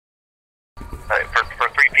for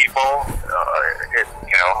three people, I'm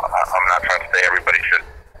not trying to say everybody should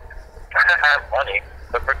have money,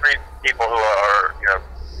 but for three people who are,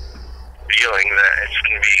 feeling that it's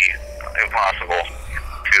going to be impossible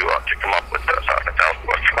to come up with $1,000 a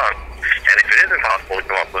month, and if it is impossible to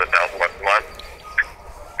come up with $1,000 a month,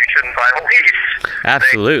 we shouldn't sign a lease.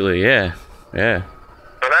 Absolutely, yeah.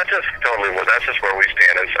 So that's just where we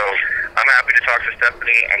stand, and so I'm happy to talk to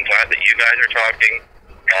Stephanie. I'm glad that you guys are talking.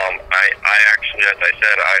 I actually, as I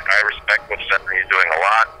said, I respect what Stephanie's doing a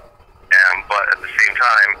lot, but at the same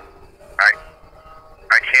time,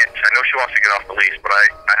 I can't. I know she wants to get off the lease, but I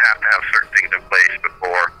have to have certain things in place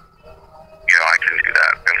before I can do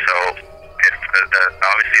that. And so, if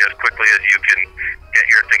obviously as quickly as you can get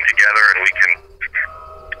your thing together, and we can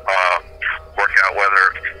work out whether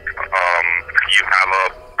you have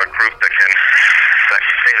a group that can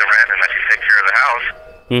pay the rent and that can take care of the house,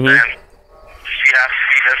 then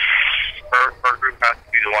her group has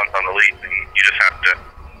to be the ones on the lease, and you just have to.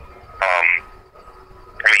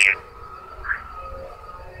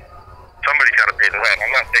 Somebody's got to pay the rent.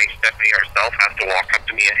 I'm not saying Stephanie herself has to walk up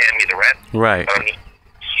to me and hand me the rent. Right. But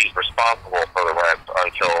she's responsible for the rent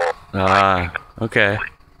until. Okay.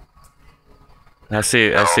 I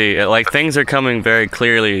see. Like, things are coming very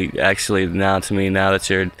clearly, actually, now to me, now that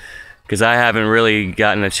you're... Because I haven't really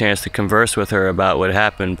gotten a chance to converse with her about what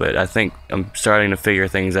happened, but I think I'm starting to figure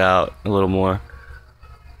things out a little more.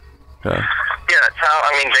 So. Yeah, it's how,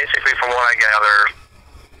 basically from what I gather,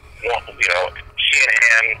 she and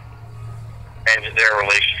Ann ended their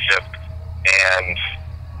relationship, and,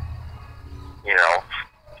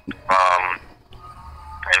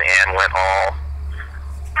 and Ann went all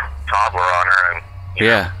toddler on her, and,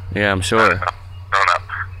 yeah, I'm sure. Grown up.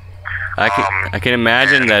 I can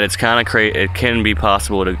imagine that it's kind of it can be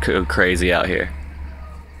possible to go crazy out here.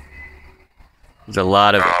 There's a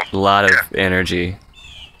lot of energy.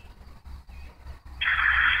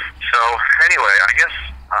 So anyway, I guess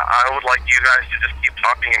I would like you guys to just keep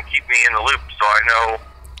talking and keep me in the loop so I know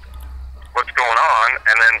what's going on.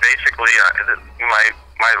 And then basically,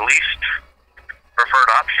 my least preferred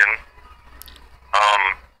option,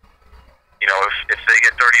 if they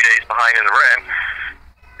get 30 days behind in the rent,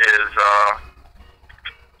 is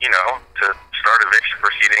to start eviction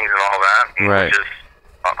proceedings and all that. And right.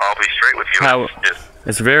 I'll be straight with you.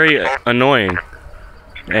 It's very annoying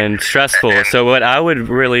and stressful. So what I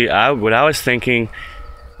was thinking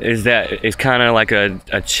is that it's kind of like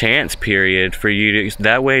a chance period for you to,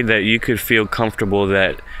 that way that you could feel comfortable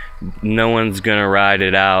that no one's gonna ride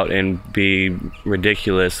it out and be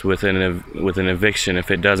ridiculous with an eviction. If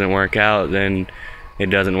it doesn't work out, then it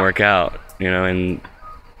doesn't work out, and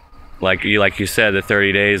like you said, the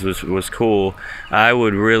 30 days was cool. I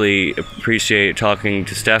would really appreciate talking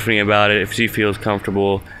to Stephanie about it if she feels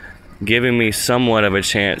comfortable giving me somewhat of a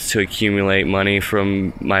chance to accumulate money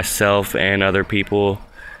from myself and other people.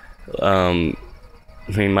 My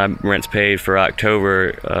rent's paid for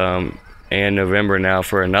October and November now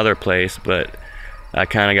for another place, but I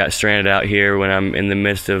kind of got stranded out here when I'm in the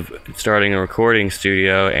midst of starting a recording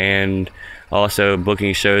studio and also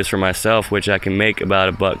booking shows for myself, which I can make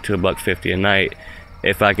about $1 to $1.50 a night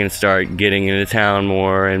if I can start getting into town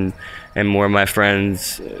more, and more of my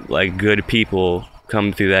friends, like good people,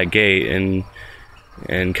 come through that gate and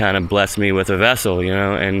kind of bless me with a vessel,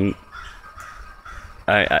 and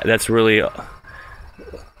that's really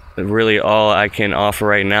all I can offer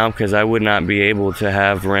right now, because I would not be able to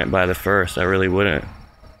have rent by the 1st. I really wouldn't.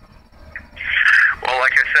 Well,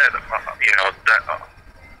 like I said, that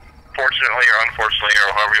fortunately or unfortunately, or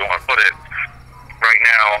however you want to put it, right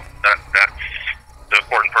now, that's the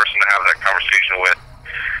important person to have that conversation with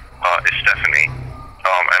is Stephanie.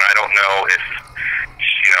 And I don't know if,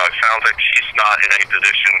 it sounds like she's not in a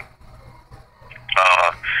position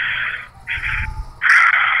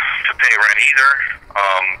to pay rent either.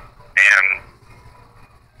 And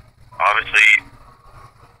obviously,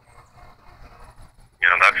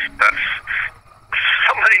 that's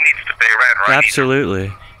somebody needs to pay rent, right? Absolutely.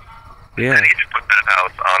 Yeah. They need to put that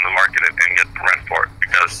house on the market and get the rent for it,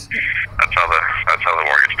 because that's how the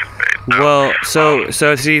mortgage gets paid. Well,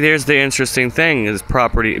 so see, there's the interesting thing is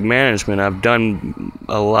property management. I've done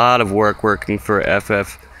a lot of work working for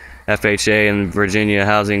FHA and Virginia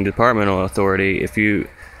Housing Departmental Authority.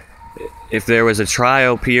 If there was a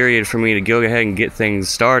trial period for me to go ahead and get things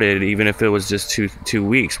started, even if it was just two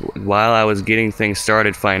weeks, while I was getting things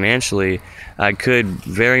started financially, I could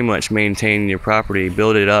very much maintain your property,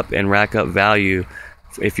 build it up, and rack up value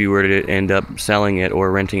if you were to end up selling it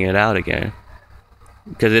or renting it out again.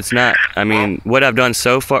 Because it's not, what I've done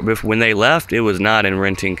so far, when they left, it was not in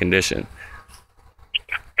renting condition.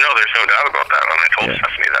 No, there's no doubt about that. And I told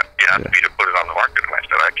Stephanie that you have me to put it on the market, and I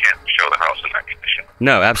said I can't show the house in that condition.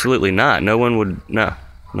 No, absolutely not. No one would. No.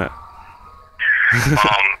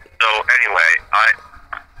 So anyway, I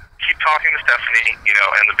keep talking to Stephanie, you know,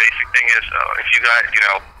 and the basic thing is, if you guys, you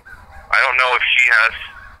know, I don't know if she has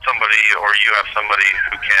somebody or you have somebody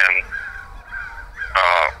who can,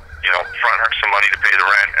 you know, front her some money to pay the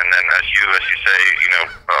rent, and then as you say, you know,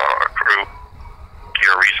 accrue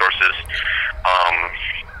your resources,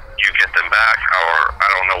 you get them back, or I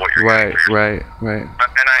don't know what you're getting for Right. And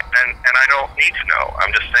I don't need to know.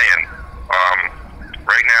 I'm just saying,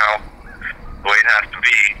 right now, the way it has to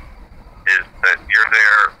be is that you're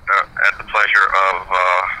there at the pleasure of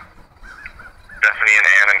Stephanie and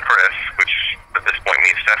Ann and Chris, which at this point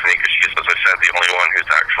means Stephanie, because she is, as I said, the only one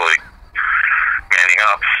who's actually manning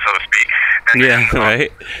up, so to speak. And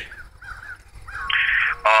right.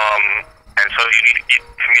 And so you need to keep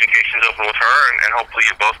communications open with her, and hopefully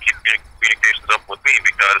you both keep communications open with me,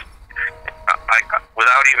 because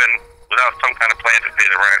without some kind of plan to pay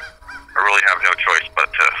the rent, I really have no choice but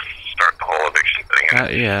to start the whole eviction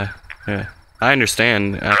thing. Yeah. I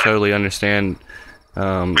understand. I totally understand.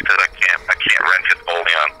 Because I can't rent it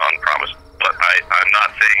only on promise. But I'm not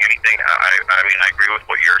saying anything. I mean, I agree with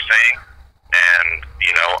what you're saying, and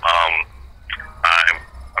you know, I'm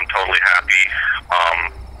totally happy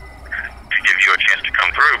to give you a chance to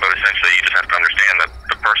come through. But essentially, you just have to understand that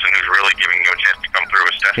the person who's really giving you a chance to come through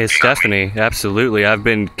is Stephanie. It's Stephanie. Absolutely. I've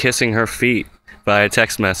been kissing her feet via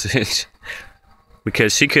text message.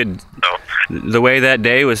 Because she could, the way that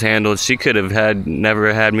day was handled, she could have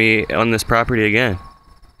never had me on this property again.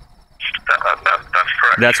 That's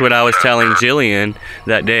correct. That's what I was telling Jillian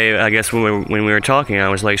that day. I guess when we were talking, I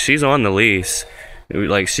was like, she's on the lease.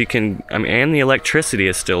 Like, she can, I mean, and the electricity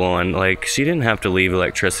is still on. Like, she didn't have to leave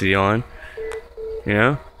electricity on. You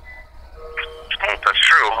know? That's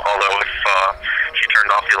true. Although if she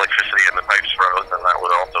turned off the electricity and the pipes froze, then that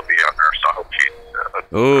would also be on her. So I hope she.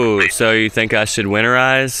 Ooh, so you think I should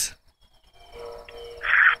winterize?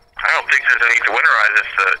 I don't think there's any need to winterize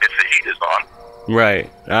if the heat is on. Right.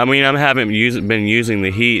 I mean, I haven't been using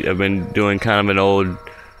the heat. I've been doing kind of an old,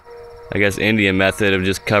 I guess, Indian method of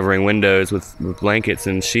just covering windows with blankets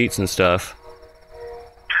and sheets and stuff.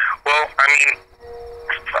 Well, I mean,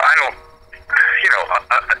 I don't,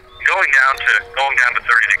 going down to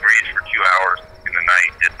 30 degrees for 2 hours in the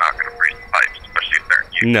night is not going to freeze the pipes, especially if they're in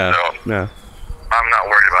use. No. I'm not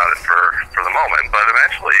worried about it for the moment, but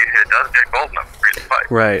eventually it does get cold enough to freeze the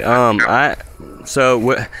pipe. Right.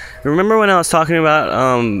 Remember when I was talking about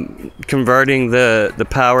converting the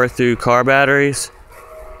power through car batteries?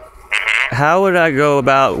 Mm-hmm. How would I go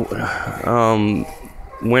about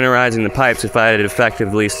winterizing the pipes if I had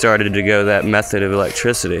effectively started to go that method of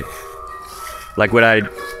electricity? Like,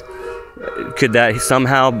 could that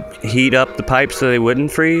somehow heat up the pipes so they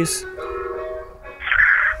wouldn't freeze?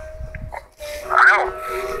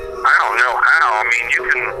 I don't know how. I mean,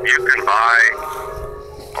 you can buy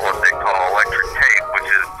what they call electric tape, which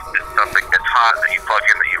is something that's hot that you plug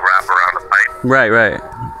in that you wrap around the pipe. Right.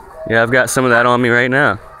 Yeah, I've got some of that on me right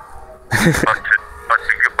now. but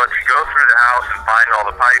to go through the house and find all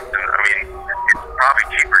the pipes, and I mean, it's probably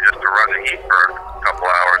cheaper just to run the heat for a couple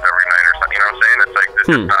hours every night or something. You know what I'm saying? It's like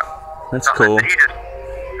this is not. That's cool. The heat's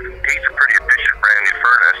a pretty efficient brand new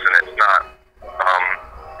furnace, and it's not.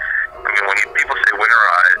 I mean, when people say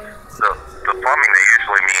winterize, the plumbing they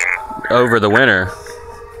usually mean over the winter.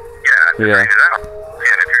 Yeah. Drain it out. And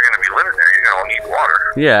if you're going to be living there, you're going to need water.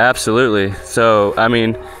 Yeah, absolutely. So, I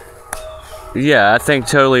mean, yeah, I think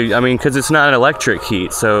totally. I mean, because it's not an electric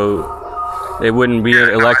heat, so it wouldn't be an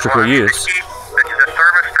electrical use. The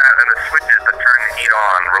thermostat and the switches that turn the heat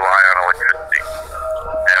on rely on electricity,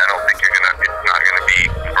 and I don't think it's not going to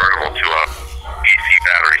be convertible to a DC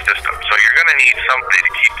battery system. So you're going to need something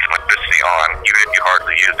to keep the electricity on, even if you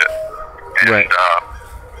hardly use it. And, right.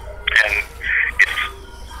 And it's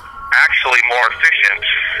actually more efficient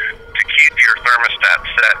to keep your thermostat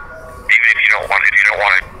set, even if you don't want to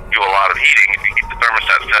do a lot of heating. If you keep the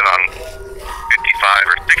thermostat set on 55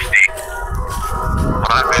 or 60,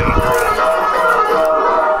 what I've been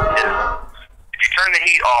is if you turn the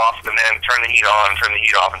heat off and then turn the heat on, turn the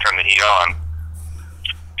heat off, and turn the heat on,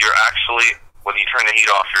 you're actually, when you turn the heat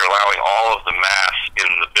off, you're allowing all of the mass in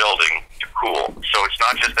the building to cool. So it's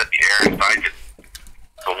not just that the air inside gets,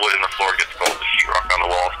 the wood in the floor gets cold, the sheetrock on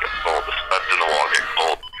the walls gets cold, the studs in the wall get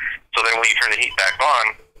cold. So then when you turn the heat back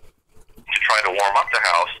on to try to warm up the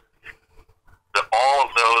house, all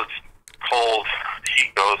of those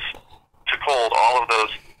heat goes to cold, all of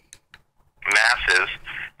those masses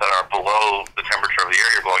that are below the temperature of the air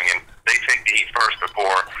you're blowing in, they take the heat first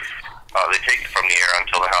before they take it from the air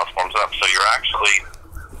until the house up. So you're actually,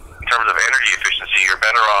 in terms of energy efficiency, you're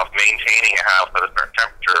better off maintaining a house at a certain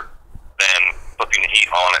temperature than putting the heat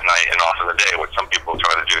on at night and off in the day, which some people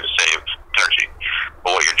try to do to save energy.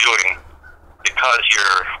 But what you're doing, because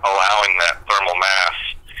you're allowing that thermal mass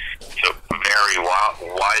to vary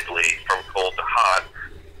widely from cold to hot,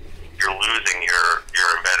 you're losing your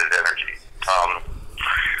embedded energy.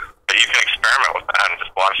 But you can experiment with that and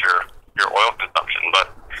just watch your oil consumption. But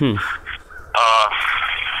you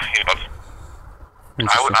know,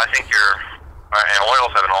 I think and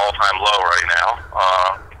oil's at an all-time low right now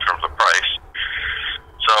in terms of price.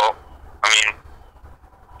 So, I mean,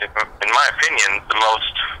 in my opinion, the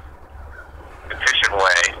most efficient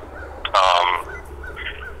way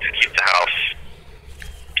to keep the house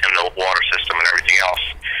and the water system and everything else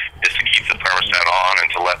is to keep the thermostat on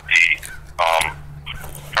and to let the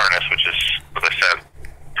furnace, which is, as I said,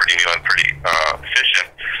 pretty new and pretty efficient,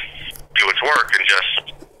 do its work. And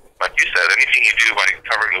just, like you said, anything you do by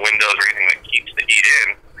covering the windows or anything that keeps the heat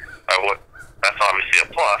in, that's obviously a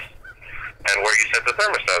plus. And where you set the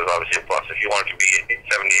thermostat is obviously a plus. If you want it to be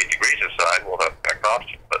 78 degrees inside, well, that costs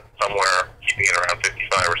you. But somewhere keeping it around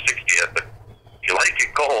 55 or 60, if you like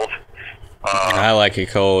it cold. I like it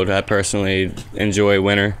cold. I personally enjoy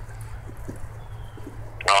winter.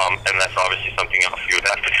 And that's obviously something else you would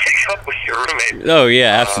have to take up with your roommate. Oh,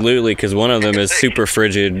 yeah, absolutely, because one of them is super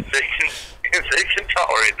frigid. They can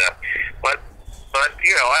tolerate that. But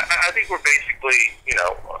you know, I think we're basically, you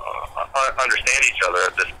know, understand each other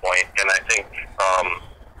at this point, and I think,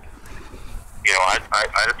 you know,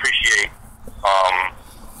 I'd appreciate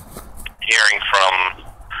hearing from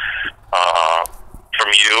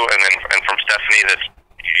you and from Stephanie that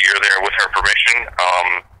you're there with her permission.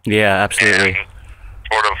 Yeah, absolutely. And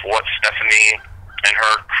sort of what Stephanie and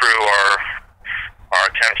her crew are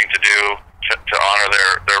attempting to do to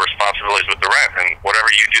honor their responsibilities with the rent, and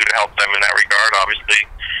whatever you do to help them in that regard, obviously,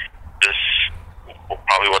 is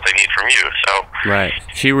probably what they need from you. So right,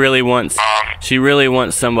 she really wants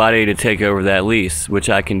somebody to take over that lease, which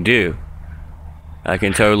I can do. I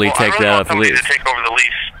can totally take that off the lease. To take over the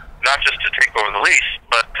lease, not just to take over the lease,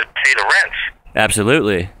 but to pay the rent.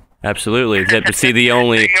 Absolutely, absolutely. To see the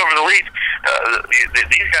only taking over the lease.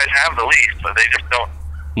 These guys have the lease, but they just don't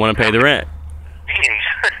want to pay the rent.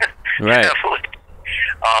 Right. Definitely.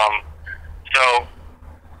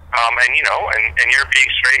 And you know, and you're being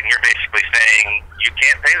straight, and you're basically saying you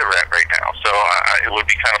can't pay the rent right now. So it would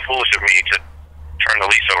be kind of foolish of me to turn the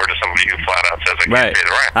lease over to somebody who flat out says I can't pay the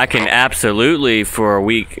rent. I can absolutely, for a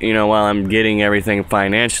week, you know, while I'm getting everything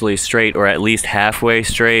financially straight, or at least halfway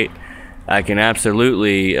straight, I can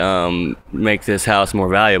absolutely make this house more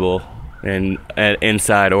valuable, and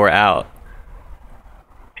inside or out.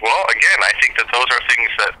 Well, again, I think that those are things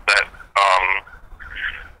that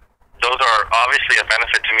those are obviously a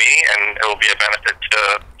benefit to me, and it will be a benefit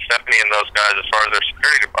to Stephanie and those guys as far as their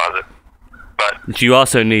security deposit. But you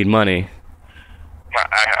also need money.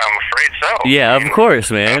 I'm afraid so. Yeah, of course,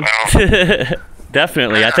 man.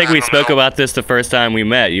 Definitely. I think we spoke about this the first time we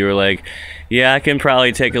met. You were like, yeah, I can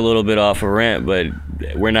probably take a little bit off of rent, but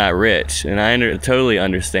we're not rich. And I totally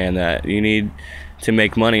understand that. You need to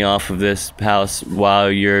make money off of this house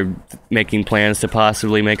while you're making plans to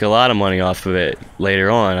possibly make a lot of money off of it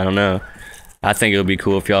later on. I don't know. I think it would be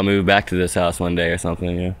cool if y'all moved back to this house one day or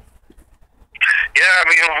something. Yeah. Yeah, I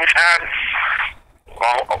mean, we've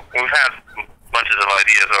had bunches of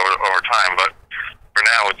ideas over time, but for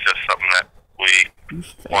now, it's just something that we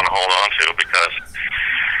want to hold on to because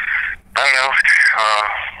I don't know.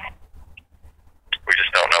 We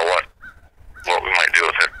just don't know what we might do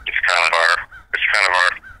with it. It's kind of our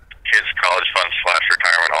kids' college fund /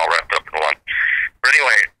 retirement all wrapped up in one. But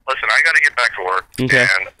anyway, listen, I got to get back to work, okay.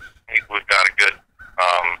 And we've got a good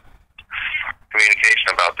communication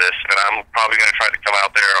about this, and I'm probably going to try to come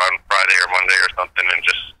out there on Friday or Monday or something and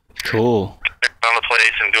just cool on the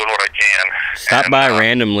place and doing what I can. Stop by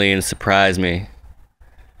randomly and surprise me.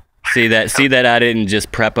 See that I didn't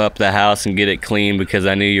just prep up the house and get it clean because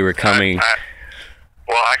I knew you were coming.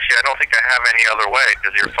 Well, actually, I don't think I have any other way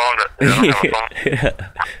because your phone doesn't have a phone.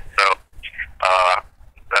 So,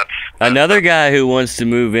 that's another guy who wants to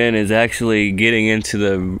move in is actually getting into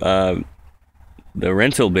the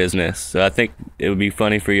rental business. So I think it would be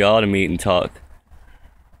funny for y'all to meet and talk.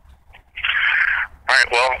 All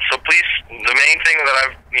right. Well, so please, the main thing that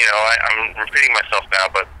I'm repeating myself now,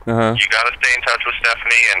 but you got to stay in touch with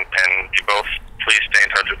Stephanie, and you both please stay in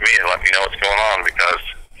touch with me and let me know what's going on because,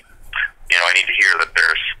 you know, I need to hear that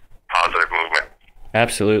there's positive movement.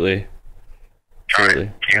 Absolutely. All right.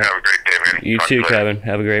 You have a great day, man. You too, Kevin.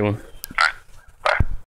 Have a great one.